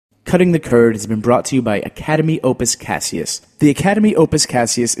Cutting the Curd has been brought to you by Academy Opus Cassius. The Academy Opus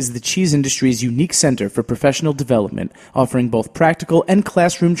Cassius is the cheese industry's unique center for professional development, offering both practical and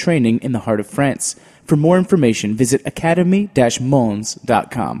classroom training in the heart of France. For more information, visit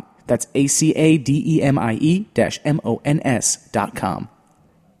academy-mons.com. That's academie-mons.com.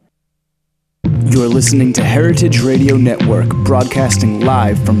 You're listening to Heritage Radio Network, broadcasting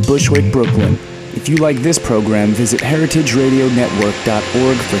live from Bushwick, Brooklyn. If you like this program, visit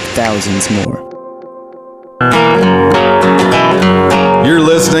heritageradionetwork.org for thousands more. You're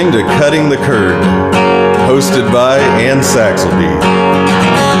listening to Cutting the Curd, hosted by Ann Saxelby.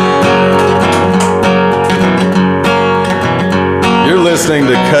 You're listening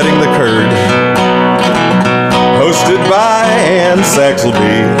to Cutting the Curd, hosted by Ann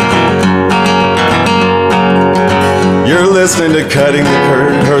Saxelby. You're listening to Cutting the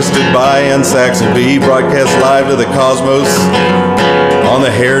Curd, hosted by Ann Saxelby, broadcast live to the cosmos on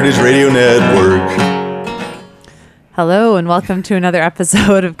the Heritage Radio Network. Hello, and welcome to another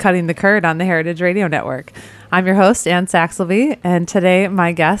episode of Cutting the Curd on the Heritage Radio Network. I'm your host, Ann Saxelby, and today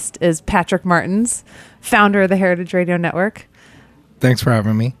my guest is Patrick Martins, founder of the Heritage Radio Network. Thanks for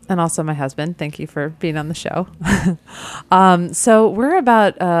having me. And also my husband. Thank you for being on the show. So we're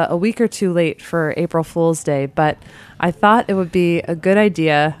about a week or two late for April Fool's Day, but I thought it would be a good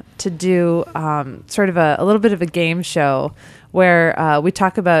idea to do sort of a little bit of a game show where we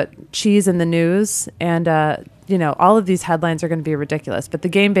talk about cheese in the news, and all of these headlines are going to be ridiculous. But the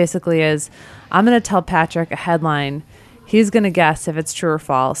game basically is I'm going to tell Patrick a headline. He's going to guess if it's true or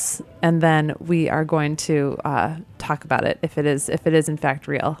false, and then we are going to talk about it if it is in fact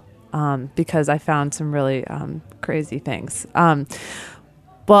real, because I found some really crazy things.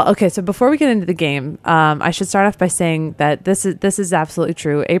 Well, okay, so before we get into the game, I should start off by saying that this is absolutely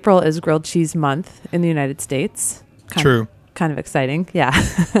true. April is Grilled Cheese Month in the United States. True. Kind of exciting, yeah.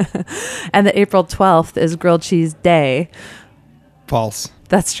 And that April 12th is Grilled Cheese Day. False.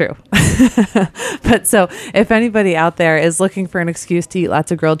 That's true. But so if anybody out there is looking for an excuse to eat lots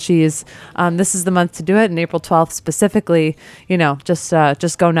of grilled cheese, this is the month to do it. And April 12th specifically, just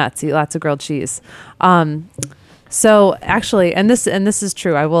go nuts, eat lots of grilled cheese. So actually, and this is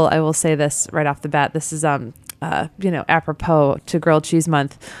true. I will say this right off the bat. This is apropos to Grilled Cheese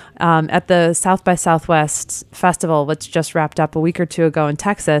Month. At the South by Southwest Festival, which just wrapped up a week or two ago in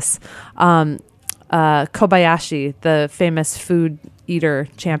Texas, Kobayashi, the famous food eater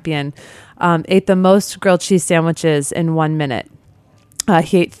champion, ate the most grilled cheese sandwiches in 1 minute.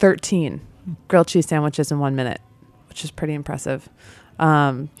 He ate 13 grilled cheese sandwiches in 1 minute, which is pretty impressive.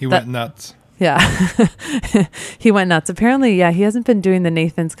 He went nuts. Yeah. He went nuts. Apparently, yeah, he hasn't been doing the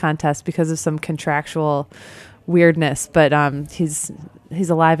Nathan's contest because of some contractual weirdness, but he's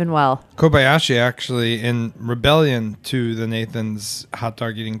alive and well. Kobayashi actually, in rebellion to the Nathan's hot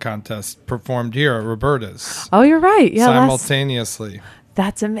dog eating contest, performed here at Roberta's. Oh, you're right. Yeah, simultaneously.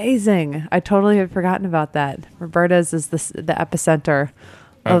 That's amazing. I totally had forgotten about that. Roberta's is the epicenter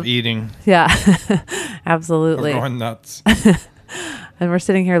of eating. Yeah, absolutely. We're going nuts. And we're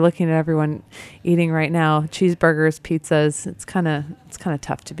sitting here looking at everyone eating right now. Cheeseburgers, pizzas. It's kind of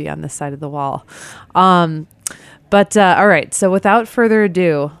tough to be on this side of the wall. But all right. So without further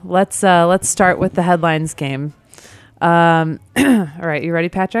ado, let's start with the headlines game. All right, you ready,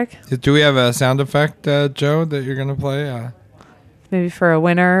 Patrick? Do we have a sound effect, Joe, that you're gonna play? Maybe for a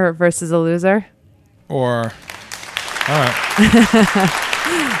winner versus a loser. Or, all right.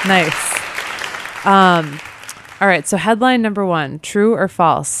 Nice. All right. So headline number 1: true or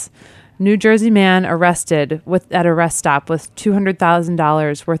false? New Jersey man arrested at a rest stop with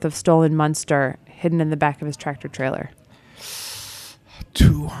 $200,000 worth of stolen Munster hidden in the back of his tractor trailer.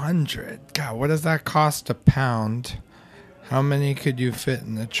 200. God, what does that cost a pound? How many could you fit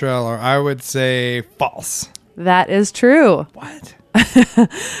in the trailer? I would say false. That is true. What?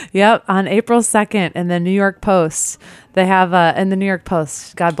 Yep. On April 2nd in the New York Post, they have in the New York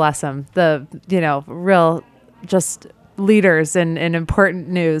Post, God bless them, the real just leaders in important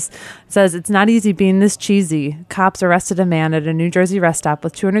news. It says, it's not easy being this cheesy. Cops arrested a man at a New Jersey rest stop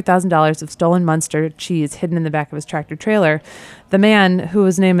with $200,000 of stolen Munster cheese hidden in the back of his tractor trailer. The man,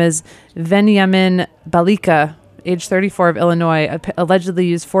 whose name is Veniamin Balika, age 34 of Illinois, allegedly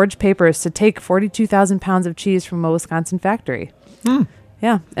used forged papers to take 42,000 pounds of cheese from a Wisconsin factory.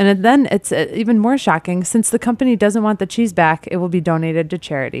 Yeah. And then it's even more shocking. Since the company doesn't want the cheese back, it will be donated to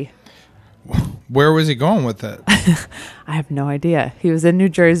charity. Where was he going with it? I have no idea. He was in New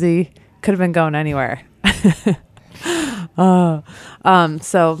Jersey. Could have been going anywhere.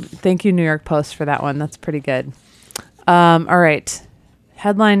 So thank you, New York Post, for that one. That's pretty good. All right.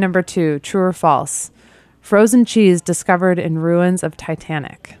 Headline number 2, true or false? Frozen cheese discovered in ruins of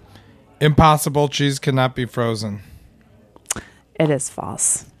Titanic. Impossible. Cheese cannot be frozen. It is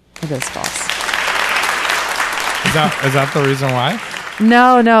false. It is false. Is that the reason why?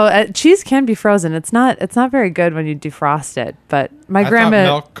 No. Cheese can be frozen. It's not very good when you defrost it. But my I grandma, thought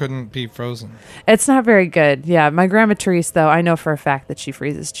milk couldn't be frozen. it's not very good. Yeah, my grandma Therese, though, I know for a fact that she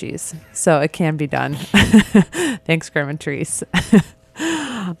freezes cheese, so it can be done. Thanks, Grandma Therese.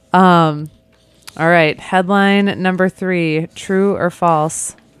 All right, headline number 3: true or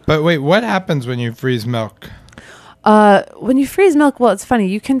false? But wait, what happens when you freeze milk? When you freeze milk, well, it's funny.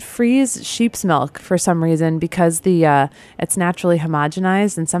 You can freeze sheep's milk for some reason because it's naturally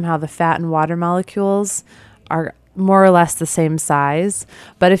homogenized, and somehow the fat and water molecules are more or less the same size.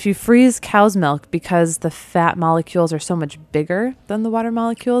 But if you freeze cow's milk, because the fat molecules are so much bigger than the water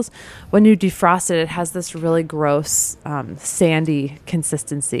molecules, when you defrost it, it has this really gross, sandy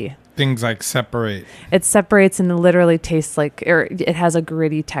consistency. Things like separate. It separates and it literally tastes like, or it has a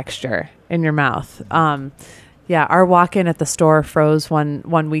gritty texture in your mouth. Yeah, our walk-in at the store froze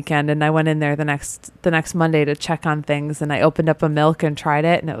one weekend, and I went in there the next Monday to check on things, and I opened up a milk and tried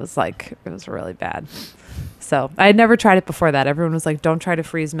it, and it was really bad. So I had never tried it before that. Everyone was like, "Don't try to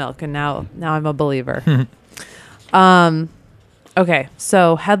freeze milk," and now I'm a believer. Okay,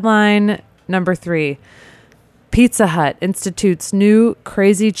 so headline number 3: Pizza Hut institutes new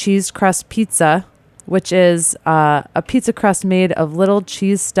crazy cheese crust pizza, which is a pizza crust made of little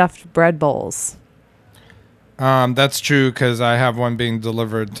cheese stuffed bread bowls. That's true because I have one being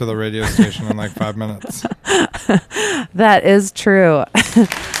delivered to the radio station in like 5 minutes. That is true.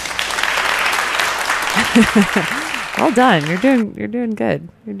 Well done. You're doing good.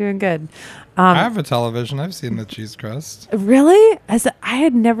 You're doing good. I have a television. I've seen the cheese crust. Really? I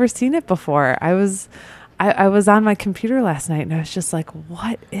had never seen it before. I was on my computer last night and I was just like,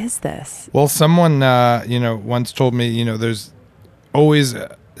 what is this? Well, someone once told me, there's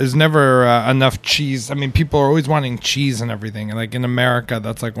never enough cheese. I mean, people are always wanting cheese and everything. And like in America,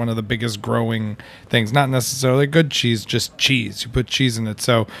 that's like one of the biggest growing things. Not necessarily good cheese, just cheese. You put cheese in it.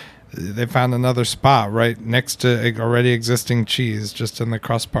 So they found another spot right next to already existing cheese, just in the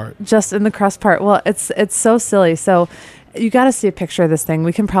crust part. Just in the crust part. Well, it's so silly. So you got to see a picture of this thing.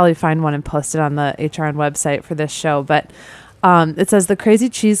 We can probably find one and post it on the HRN website for this show. But it says the crazy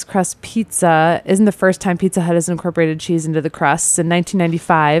cheese crust pizza isn't the first time Pizza Hut has incorporated cheese into the crusts. In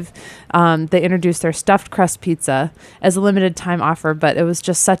 1995, they introduced their stuffed crust pizza as a limited time offer, but it was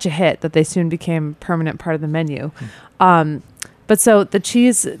just such a hit that they soon became a permanent part of the menu. But so the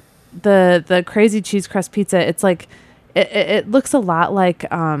cheese, the crazy cheese crust pizza, it's like it looks a lot like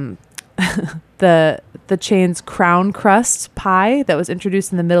the chain's crown crust pie that was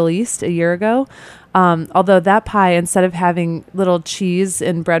introduced in the Middle East a year ago. Although that pie, instead of having little cheese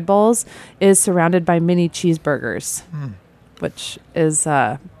in bread bowls, is surrounded by mini cheeseburgers, which is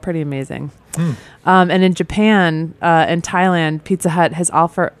pretty amazing. And in Japan and Thailand, Pizza Hut has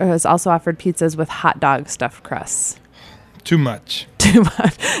also offered pizzas with hot dog stuffed crusts. Too much.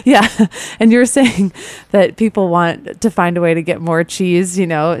 Yeah. And you were saying that people want to find a way to get more cheese,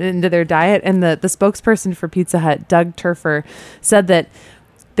 into their diet. And the spokesperson for Pizza Hut, Doug Turfer, said that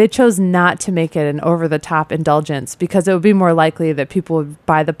they chose not to make it an over-the-top indulgence because it would be more likely that people would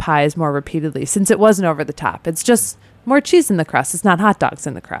buy the pies more repeatedly since it wasn't over-the-top. It's just more cheese in the crust. It's not hot dogs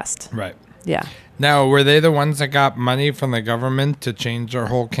in the crust. Right. Yeah. Now, were they the ones that got money from the government to change their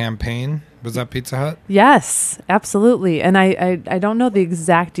whole campaign? Was that Pizza Hut? Yes, absolutely. And I don't know the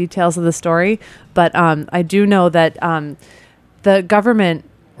exact details of the story, but I do know that the government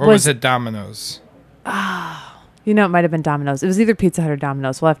was it Domino's? It might have been Domino's. It was either Pizza Hut or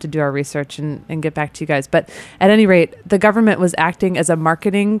Domino's. We'll have to do our research and get back to you guys. But at any rate, the government was acting as a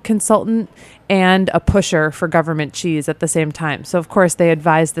marketing consultant and a pusher for government cheese at the same time. So, of course, they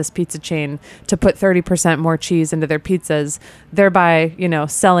advised this pizza chain to put 30% more cheese into their pizzas, thereby,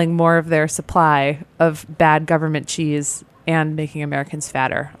 selling more of their supply of bad government cheese and making Americans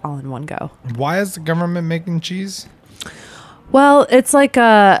fatter all in one go. Why is the government making cheese? Well, it's like,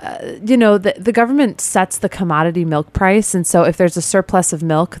 the government sets the commodity milk price. And so if there's a surplus of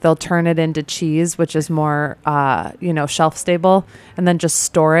milk, they'll turn it into cheese, which is more, shelf stable, and then just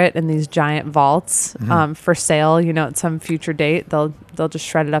store it in these giant vaults for sale, at some future date. They'll just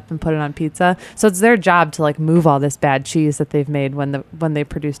shred it up and put it on pizza. So it's their job to move all this bad cheese that they've made when they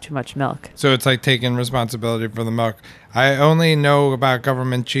produce too much milk. So it's like taking responsibility for the milk. I only know about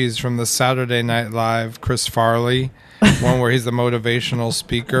government cheese from the Saturday Night Live Chris Farley one where he's the motivational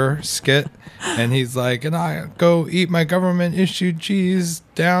speaker skit, and he's like, and I go eat my government issued cheese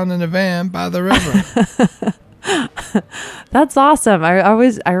down in a van by the river. That's awesome.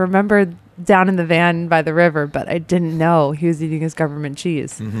 I remember down in the van by the river, but I didn't know he was eating his government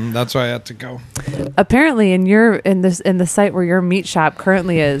cheese. That's why I had to go. Apparently, in the site where your meat shop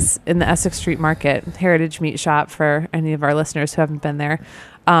currently is, in the Essex Street Market, Heritage Meat Shop, for any of our listeners who haven't been there,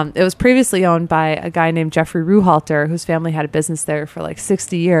 it was previously owned by a guy named Jeffrey Ruhalter, whose family had a business there for like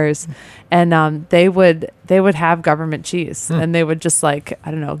 60 years, and they would have government cheese, and they would just like,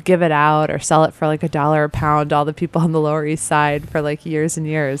 I don't know, give it out or sell it for like $1 a pound to all the people on the Lower East Side for like years and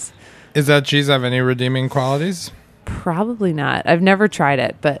years. Is that cheese have any redeeming qualities? Probably not. I've never tried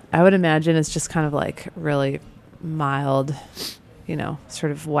it, but I would imagine it's just kind of like really mild,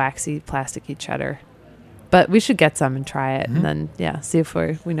 sort of waxy, plasticky cheddar. But we should get some and try it, and then, see if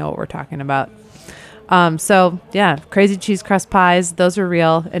we know what we're talking about. Crazy cheese crust pies, those are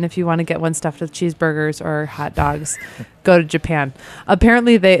real. And if you want to get one stuffed with cheeseburgers or hot dogs, go to Japan.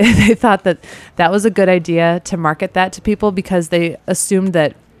 Apparently, they thought that was a good idea to market that to people because they assumed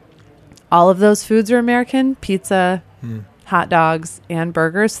that all of those foods are American: pizza, hot dogs, and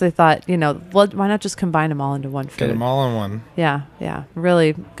burgers. So they thought, why not just combine them all into one food? Get them all in one. Yeah.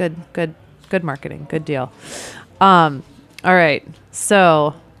 Really good marketing. Good deal. All right.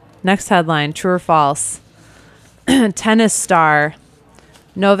 So next headline, true or false? Tennis star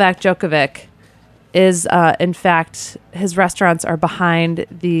Novak Djokovic is, in fact, his restaurants are behind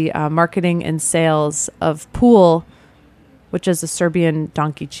the marketing and sales of Pool, which is a Serbian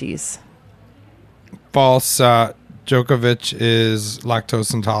donkey cheese. False. Djokovic is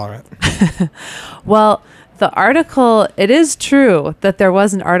lactose intolerant. Well, the article, it is true that there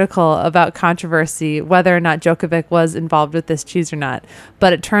was an article about controversy whether or not Djokovic was involved with this cheese or not.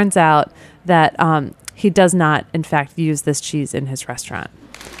 But it turns out that he does not, in fact, use this cheese in his restaurant.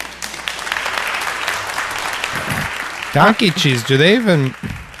 Donkey cheese. Do they even...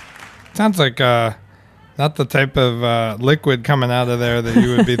 Sounds like... not the type of liquid coming out of there that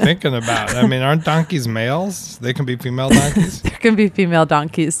you would be thinking about. I mean, aren't donkeys males? They can be female donkeys? There can be female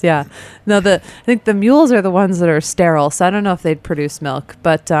donkeys, yeah. No, I think the mules are the ones that are sterile, so I don't know if they'd produce milk.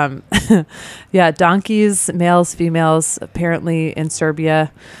 But, donkeys, males, females, apparently in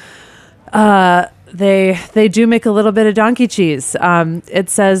Serbia, they do make a little bit of donkey cheese.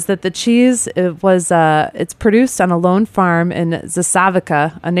 It says that the cheese it's produced on a lone farm in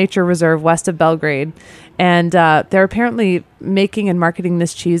Zasavica, a nature reserve west of Belgrade, and they're apparently making and marketing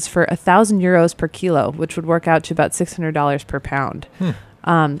this cheese for €1,000 per kilo, which would work out to about $600 per pound.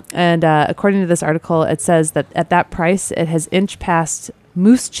 And according to this article, it says that at that price, it has inched past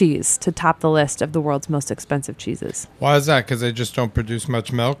moose cheese to top the list of the world's most expensive cheeses. Why is that? Because they just don't produce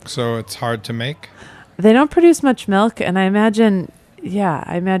much milk, so it's hard to make? They don't produce much milk, and I imagine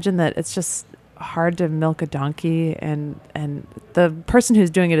that it's just hard to milk a donkey, and the person who's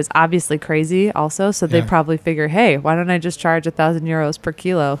doing it is obviously crazy also, so they probably figure, hey, why don't I just charge €1,000 per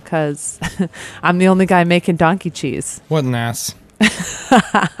kilo, because I'm the only guy making donkey cheese. What an ass.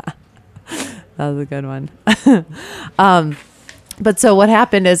 That was a good one. But so what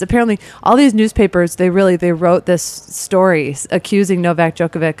happened is apparently all these newspapers, they wrote this story accusing Novak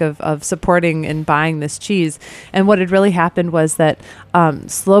Djokovic of supporting and buying this cheese. And what had really happened was that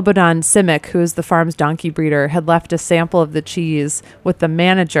Slobodan Simic, who is the farm's donkey breeder, had left a sample of the cheese with the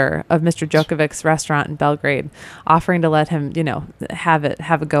manager of Mr. Djokovic's restaurant in Belgrade, offering to let him,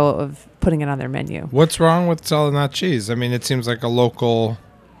 have a go of putting it on their menu. What's wrong with selling that cheese? I mean, it seems like a local...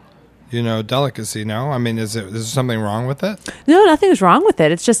 delicacy, no? I mean, is there something wrong with it? No, nothing's wrong with it.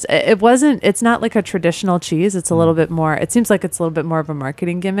 It's just, it's not like a traditional cheese. It's a little bit more, it seems like it's a little bit more of a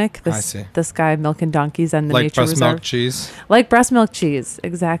marketing gimmick. I see. This guy milking donkeys and the like nature breast reserve. milk cheese? Like breast milk cheese,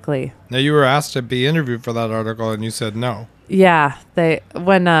 exactly. Now, you were asked to be interviewed for that article, and you said no. Yeah. I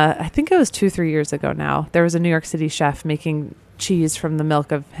think it was 2-3 years ago now, there was a New York City chef making cheese from the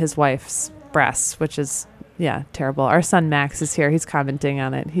milk of his wife's breasts, which is... yeah, terrible. Our son Max is here. He's commenting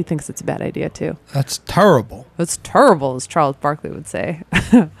on it. He thinks it's a bad idea too. That's terrible. It's terrible, as Charles Barkley would say.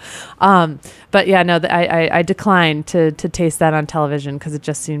 But yeah, no, I declined to taste that on television because it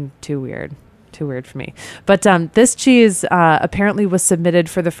just seemed too weird for me. But this cheese apparently was submitted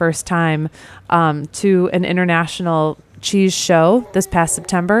for the first time to an international cheese show this past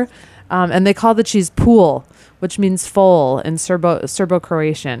September. And they call the cheese Pool, which means foal in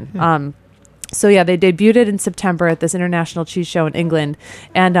Serbo-Croatian. So yeah, they debuted it in September at this international cheese show in England,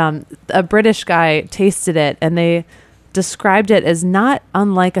 and a British guy tasted it, and they described it as not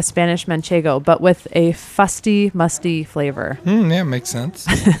unlike a Spanish manchego, but with a fusty, musty flavor. Yeah, makes sense.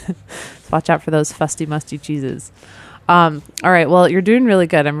 Watch out for those fusty, musty cheeses. All right, well, you're doing really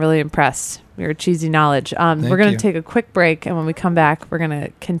good. I'm really impressed. Your cheesy knowledge. We're going to take a quick break, and when we come back, we're going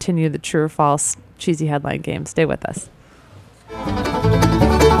to continue the true or false cheesy headline game. Stay with us.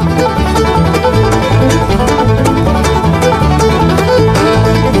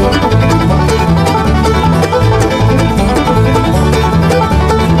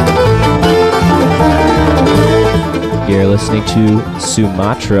 You're listening to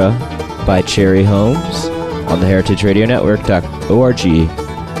Sumatra by Cherry Holmes on the heritageradionetwork.org.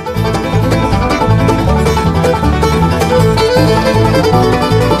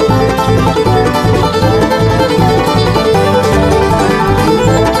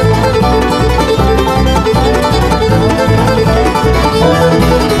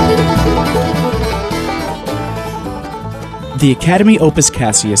 The Academy Opus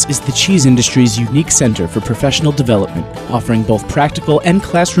Cassius is the cheese industry's unique center for professional development, offering both practical and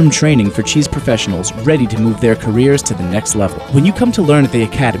classroom training for cheese professionals ready to move their careers to the next level. When you come to learn at the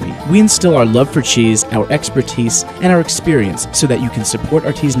Academy, we instill our love for cheese, our expertise, and our experience so that you can support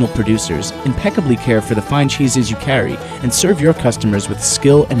artisanal producers, impeccably care for the fine cheeses you carry, and serve your customers with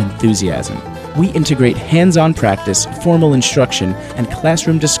skill and enthusiasm. We integrate hands-on practice, formal instruction, and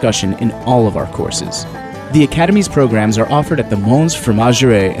classroom discussion in all of our courses. The Academy's programs are offered at the Mons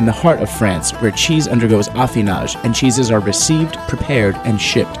Fromagerie in the heart of France, where cheese undergoes affinage and cheeses are received, prepared, and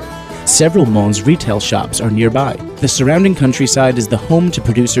shipped. Several Mons retail shops are nearby. The surrounding countryside is the home to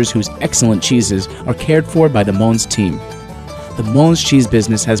producers whose excellent cheeses are cared for by the Mons team. The Mons cheese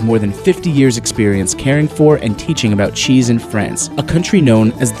business has more than 50 years' experience caring for and teaching about cheese in France, a country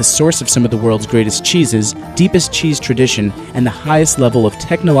known as the source of some of the world's greatest cheeses, deepest cheese tradition, and the highest level of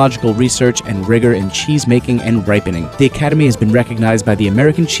technological research and rigor in cheese making and ripening. The Academy has been recognized by the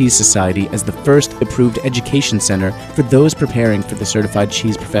American Cheese Society as the first approved education center for those preparing for the Certified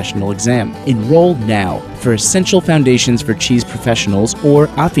Cheese Professional exam. Enroll now for Essential Foundations for Cheese Professionals, or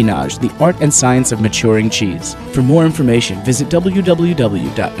Affinage, the art and science of maturing cheese. For more information, visit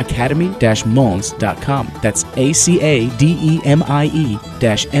www.academy-mons.com. That's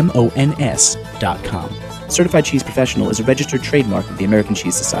ACADEMIE-MONS.com. Certified Cheese Professional is a registered trademark of the American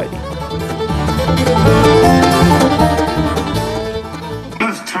Cheese Society.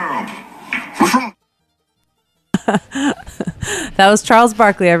 That's terrible. That was Charles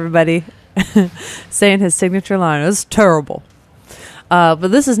Barkley, everybody, saying his signature line. It was terrible. But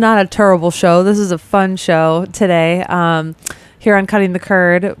this is not a terrible show. This is a fun show today. Here on Cutting the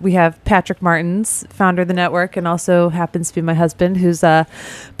Curd, we have Patrick Martins, founder of the network, and also happens to be my husband, who's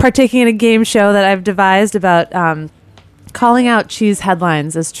partaking in a game show that I've devised about calling out cheese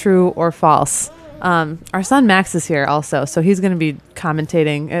headlines as true or false. Our son Max is here also, so he's going to be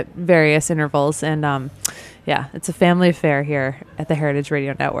commentating at various intervals. And yeah, it's a family affair here at the Heritage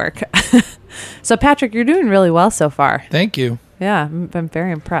Radio Network. So, Patrick, you're doing really well so far. Thank you. Yeah, I'm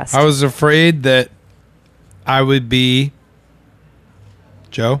very impressed. I was afraid that I would be...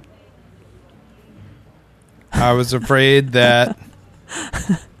 Joe? I was afraid that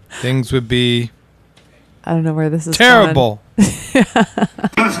things would be... I don't know where this is terrible.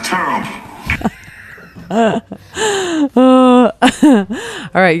 That's terrible. All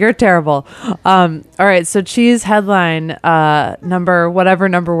right, you're terrible. All right, so cheese headline number, whatever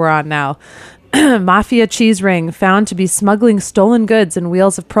number we're on now. Mafia cheese ring found to be smuggling stolen goods in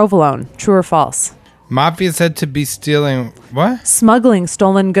wheels of provolone. True or false? Mafia said to be stealing... What? Smuggling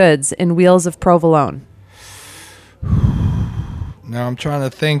stolen goods in wheels of provolone. Now I'm trying to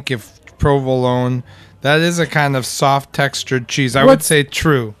think if provolone... That is a kind of soft textured cheese. I would say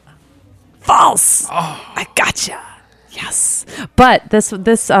true. False. Oh. I gotcha. Yes. But this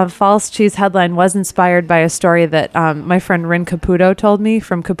false cheese headline was inspired by a story that my friend Rin Caputo told me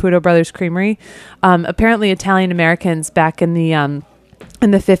from Caputo Brothers Creamery. Apparently Italian Americans back in the 50s,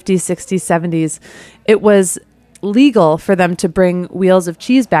 60s, 70s, it was legal for them to bring wheels of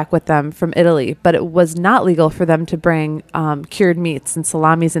cheese back with them from Italy, but it was not legal for them to bring cured meats and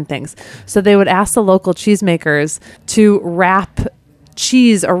salamis and things. So they would ask the local cheesemakers to wrap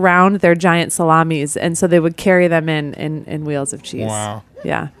cheese around their giant salamis, and so they would carry them in wheels of cheese. Wow.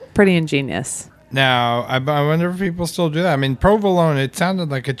 Yeah, pretty ingenious. Now, I wonder if people still do that. I mean, provolone, it sounded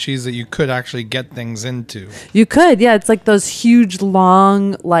like a cheese that you could actually get things into. You could, yeah. It's like those huge,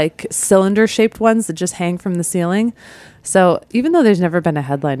 long, like cylinder-shaped ones that just hang from the ceiling. So even though there's never been a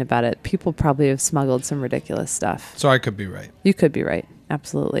headline about it, people probably have smuggled some ridiculous stuff. So I could be right. You could be right.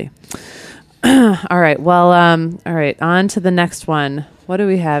 Absolutely. All right. Well, all right. On to the next one. What do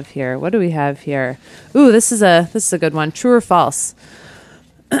we have here? Ooh, this is a good one. True or false?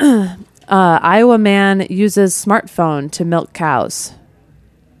 Iowa man uses smartphone to milk cows.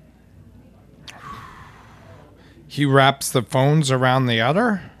 He wraps the phones around the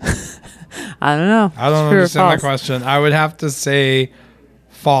udder? I don't know. I don't understand the question. I would have to say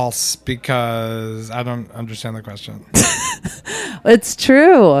false because I don't understand the question. It's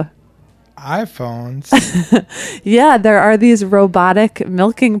true. iPhones. Yeah, there are these robotic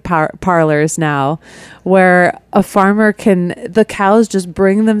milking parlors now where a farmer the cows just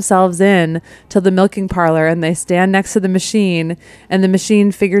bring themselves in to the milking parlor and they stand next to the machine and the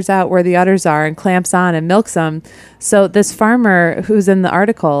machine figures out where the udders are and clamps on and milks them. So this farmer who's in the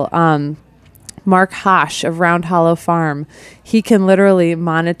article, Mark Hosh of Round Hollow Farm, he can literally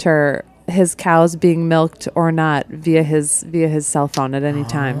monitor his cows being milked or not via his cell phone at any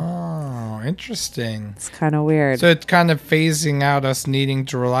time. Oh, interesting. It's kind of weird. So it's kind of phasing out us needing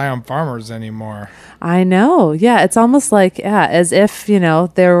to rely on farmers anymore. I know. Yeah, it's almost like as if,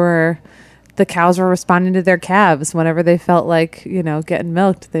 the cows were responding to their calves whenever they felt like, getting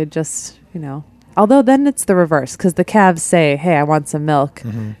milked. They just, Although then it's the reverse because the calves say, "Hey, I want some milk,"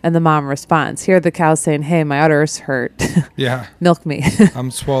 and the mom responds. Here, the cow's saying, "Hey, my udders hurt. Yeah. Milk me."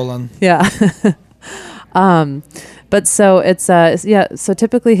 I'm swollen. Yeah. But so it's so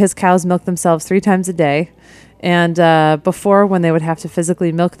typically his cows milk themselves 3 times a day, and before, when they would have to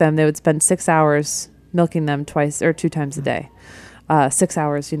physically milk them, they would spend 6 hours milking them 2 times a day, 6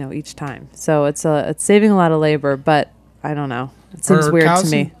 hours each time. So it's saving a lot of labor, but I don't know, it seems weird to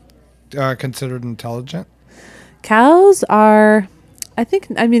me. Considered intelligent? Cows are,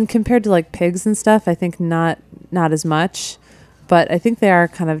 compared to like pigs and stuff, I think not as much, but I think they are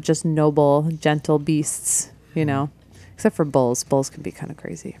kind of just noble, gentle beasts, except for bulls. Bulls can be kind of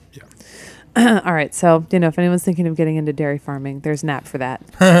crazy. Yeah. All right. So, if anyone's thinking of getting into dairy farming, there's an app for that.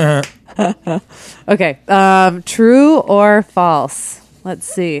 Okay. True or false? Let's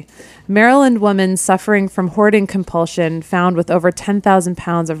see. Maryland woman suffering from hoarding compulsion found with over 10,000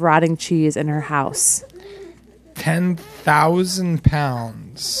 pounds of rotting cheese in her house. 10,000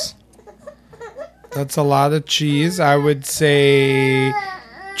 pounds. That's a lot of cheese. I would say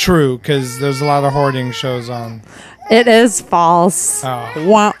true, because there's a lot of hoarding shows on. It is false. Oh.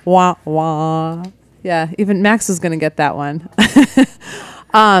 Wah, wah, wah. Yeah, even Max was going to get that one.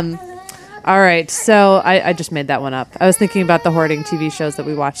 All right, so I just made that one up. I was thinking about the hoarding TV shows that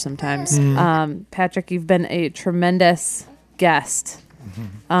we watch sometimes. Patrick, you've been a tremendous guest.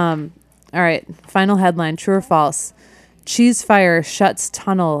 All right, final headline, true or false? Cheese fire shuts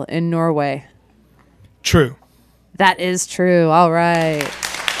tunnel in Norway. True. That is true. All right.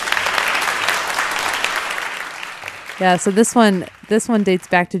 Yeah, so this one dates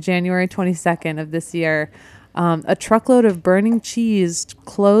back to January 22nd of this year. A truckload of burning cheese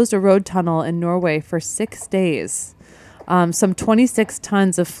closed a road tunnel in Norway for 6 days. Some 26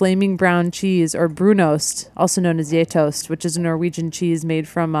 tons of flaming brown cheese, or brunost, also known as Gjetost, which is a Norwegian cheese made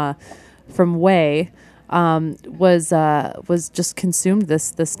from whey, was just consumed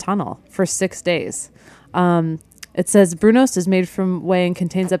this tunnel for 6 days. It says brunost is made from whey and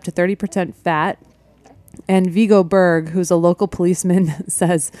contains up to 30% fat. And Viggo Berg, who's a local policeman,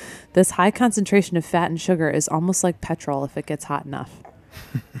 says this high concentration of fat and sugar is almost like petrol if it gets hot enough.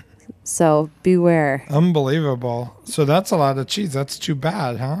 So beware. Unbelievable. So that's a lot of cheese. That's too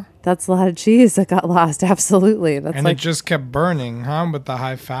bad, huh? That's a lot of cheese that got lost. Absolutely. And it just kept burning, huh? With the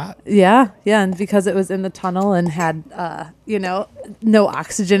high fat? Yeah. Yeah. And because it was in the tunnel and had, no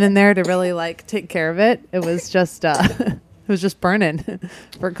oxygen in there to really take care of it, it was just, burning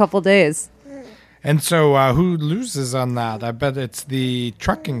for a couple days. And so who loses on that? I bet it's the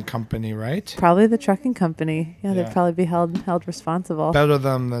trucking company, right? Probably the trucking company. Yeah, they'd probably be held responsible. Better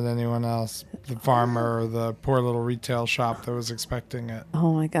them than anyone else. The farmer or the poor little retail shop that was expecting it.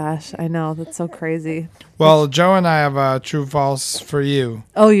 Oh my gosh, I know. That's so crazy. Well, Joe and I have a true false for you.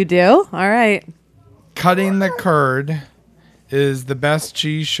 Oh, you do? All right. Cutting the Curd is the best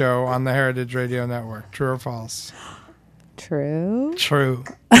cheese show on the Heritage Radio Network. True or false? True. True.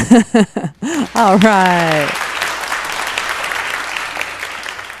 All right.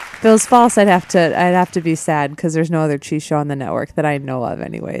 If it was false, I'd have to be sad because there's no other cheese show on the network that I know of,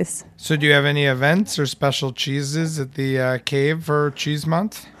 anyways. So, do you have any events or special cheeses at the Cave for Cheese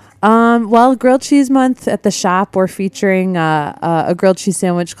Month? Well, Grilled Cheese Month at the shop, we're featuring a grilled cheese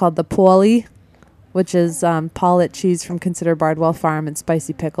sandwich called the Paulie, which is Paulet cheese from Consider Bardwell Farm and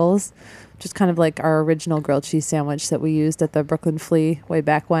spicy pickles. Just kind of like our original grilled cheese sandwich that we used at the Brooklyn Flea way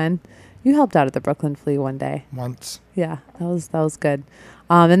back when. You helped out at the Brooklyn Flea one day. Once. Yeah, that was good.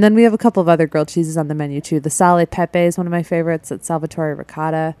 And then we have a couple of other grilled cheeses on the menu too. The Sale Pepe is one of my favorites. It's Salvatore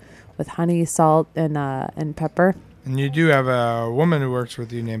ricotta with honey, salt, and pepper. And you do have a woman who works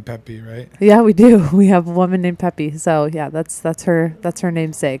with you named Peppy, right? Yeah, we do. We have a woman named Peppy. So yeah, that's her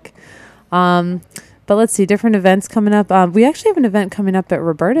namesake. But let's see, different events coming up. We actually have an event coming up at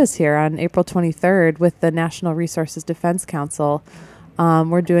Roberta's here on April 23rd with the National Resources Defense Council.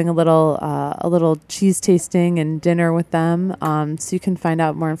 We're doing a little cheese tasting and dinner with them. So you can find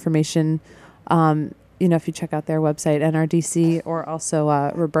out more information, if you check out their website, NRDC, or also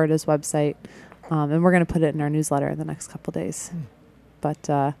Roberta's website. And we're going to put it in our newsletter in the next couple days. But,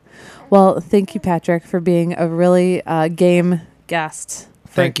 well, thank you, Patrick, for being a really game guest.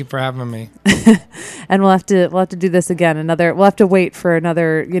 Thank you for having me. And we'll have to do this again. We'll have to wait for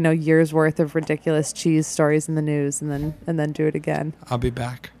another year's worth of ridiculous cheese stories in the news, and then do it again. I'll be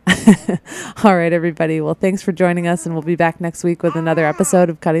back. All right, everybody. Well, thanks for joining us, and we'll be back next week with another episode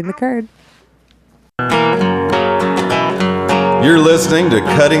of Cutting the Curd. You're listening to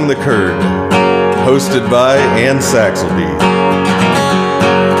Cutting the Curd, hosted by Ann Saxelby.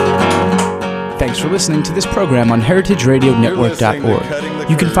 Thanks for listening to this program on heritageradionetwork.org.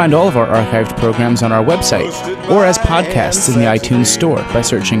 You can find all of our archived programs on our website or as podcasts in the iTunes Store by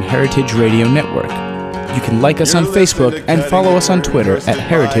searching Heritage Radio Network. You can like us on Facebook and follow us on Twitter at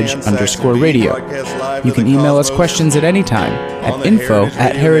heritage_radio. You can email us questions at any time at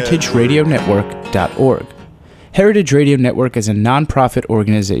info@heritageradionetwork.org. Heritage Radio Network is a non-profit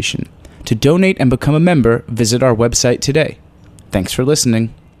organization. To donate and become a member, visit our website today. Thanks for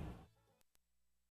listening.